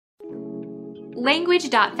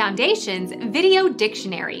Language.Foundation's Video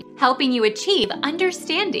Dictionary, helping you achieve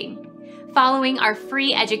understanding. Following our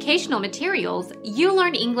free educational materials, you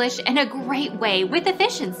learn English in a great way with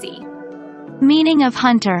efficiency. Meaning of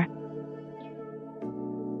hunter.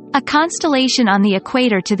 A constellation on the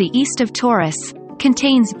equator to the east of Taurus,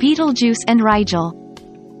 contains Betelgeuse and Rigel.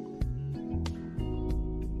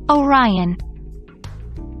 Orion.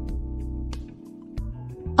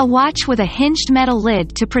 A watch with a hinged metal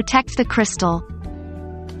lid to protect the crystal.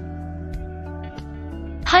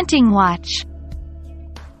 Hunting watch.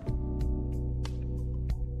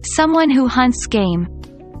 Someone who hunts game.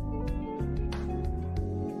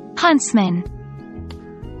 Huntsman.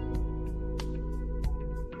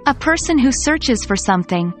 A person who searches for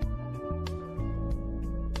something.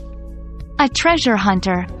 A treasure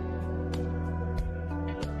hunter.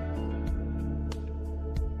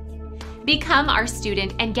 Become our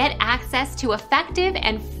student and get access to effective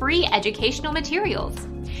and free educational materials.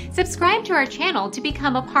 Subscribe to our channel to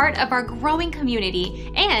become a part of our growing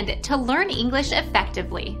community and to learn English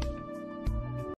effectively.